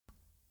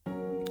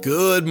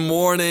Good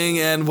morning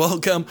and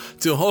welcome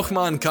to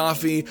Chochmah and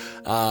Coffee.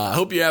 I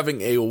hope you're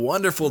having a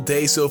wonderful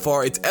day so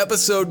far. It's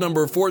episode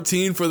number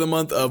 14 for the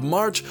month of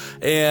March,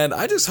 and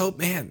I just hope,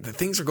 that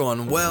things are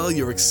going well.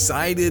 You're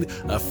excited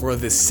for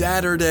this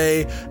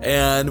Saturday,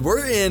 and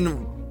we're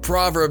in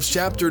Proverbs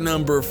chapter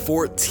number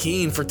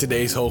 14 for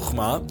today's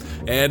Chochmah.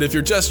 And if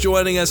you're just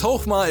joining us,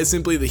 Chochmah is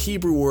simply the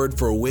Hebrew word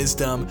for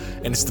wisdom,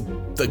 and it's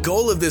the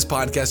goal of this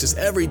podcast is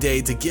every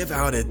day to give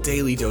out a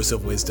daily dose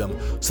of wisdom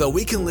so that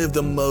we can live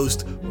the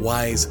most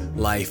wise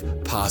life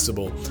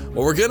possible.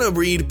 Well, we're going to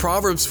read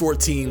Proverbs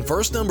 14,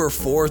 verse number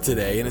 4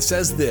 today, and it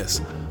says this: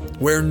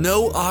 "Where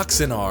no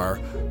oxen are,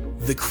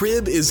 the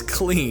crib is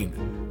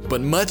clean,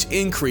 but much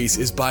increase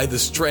is by the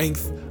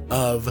strength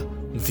of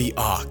the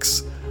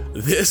ox."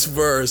 This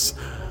verse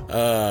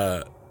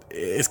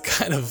is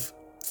kind of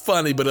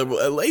funny, but it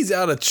lays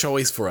out a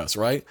choice for us,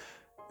 right?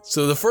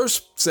 So the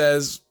first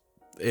says,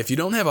 if you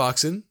don't have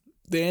oxen,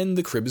 then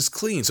the crib is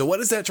clean. So what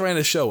is that trying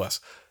to show us?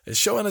 It's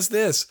showing us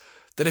this,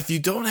 that if you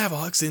don't have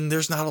oxen,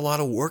 there's not a lot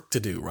of work to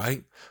do,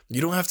 right?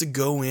 You don't have to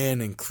go in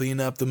and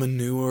clean up the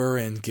manure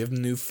and give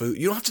them new food.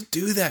 You don't have to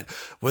do that.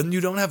 When you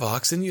don't have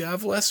oxen, you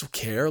have less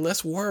care,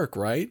 less work,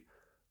 right?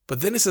 But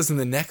then it says in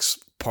the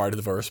next part of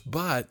the verse,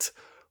 but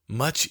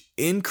much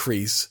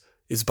increase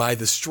is by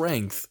the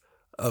strength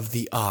of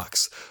the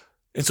ox.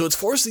 And so it's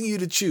forcing you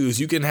to choose.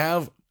 You can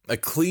have a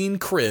clean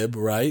crib,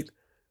 right?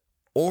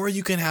 Or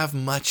you can have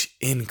much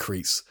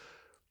increase.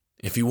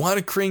 If you want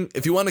a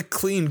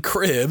clean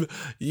crib,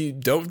 you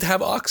don't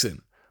have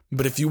oxen.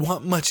 But if you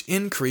want much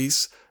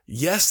increase,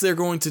 yes, they're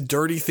going to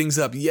dirty things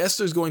up. Yes,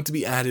 there's going to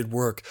be added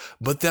work,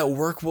 but that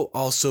work will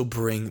also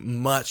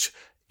bring much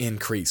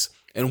increase.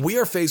 And we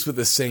are faced with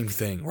the same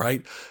thing,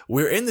 right?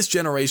 We're in this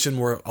generation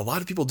where a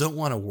lot of people don't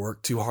want to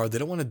work too hard. They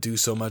don't want to do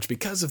so much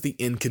because of the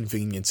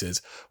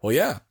inconveniences. Well,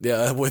 yeah,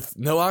 with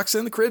no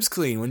oxen, the crib's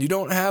clean. When you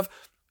don't have,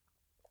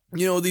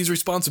 these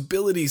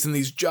responsibilities and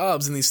these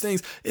jobs and these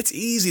things, it's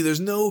easy.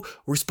 There's no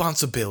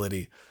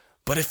responsibility.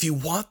 But if you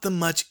want the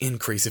much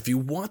increase, if you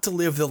want to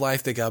live the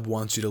life that God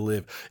wants you to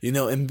live,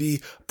 and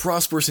be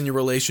prosperous in your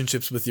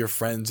relationships with your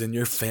friends and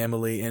your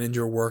family and in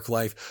your work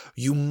life,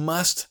 you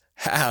must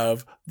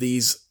have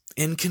these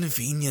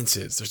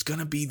inconveniences. There's going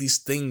to be these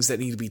things that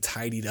need to be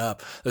tidied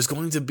up. There's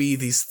going to be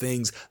these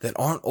things that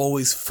aren't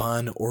always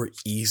fun or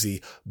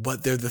easy,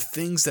 but they're the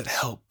things that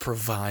help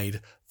provide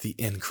the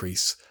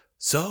increase.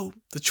 So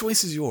the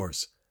choice is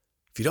yours.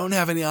 If you don't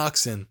have any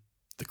oxen,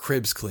 the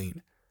crib's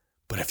clean.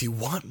 But if you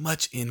want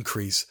much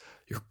increase,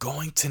 you're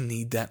going to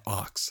need that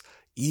ox,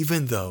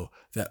 even though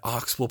that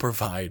ox will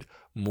provide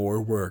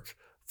more work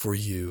for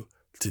you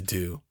to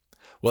do.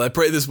 Well, I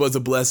pray this was a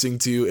blessing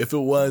to you. If it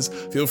was,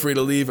 feel free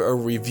to leave a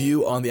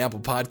review on the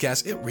Apple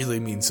Podcast. It really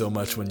means so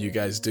much when you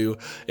guys do.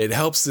 It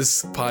helps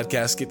this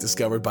podcast get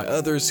discovered by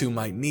others who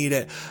might need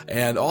it.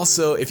 And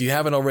also, if you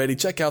haven't already,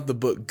 check out the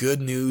book Good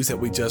News that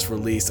we just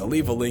released. I'll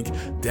leave a link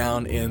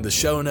down in the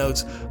show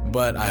notes.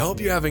 But I hope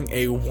you're having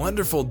a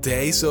wonderful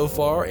day so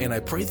far, and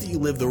I pray that you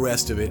live the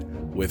rest of it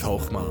with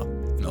Chochmah.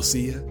 And I'll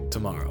see you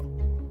tomorrow.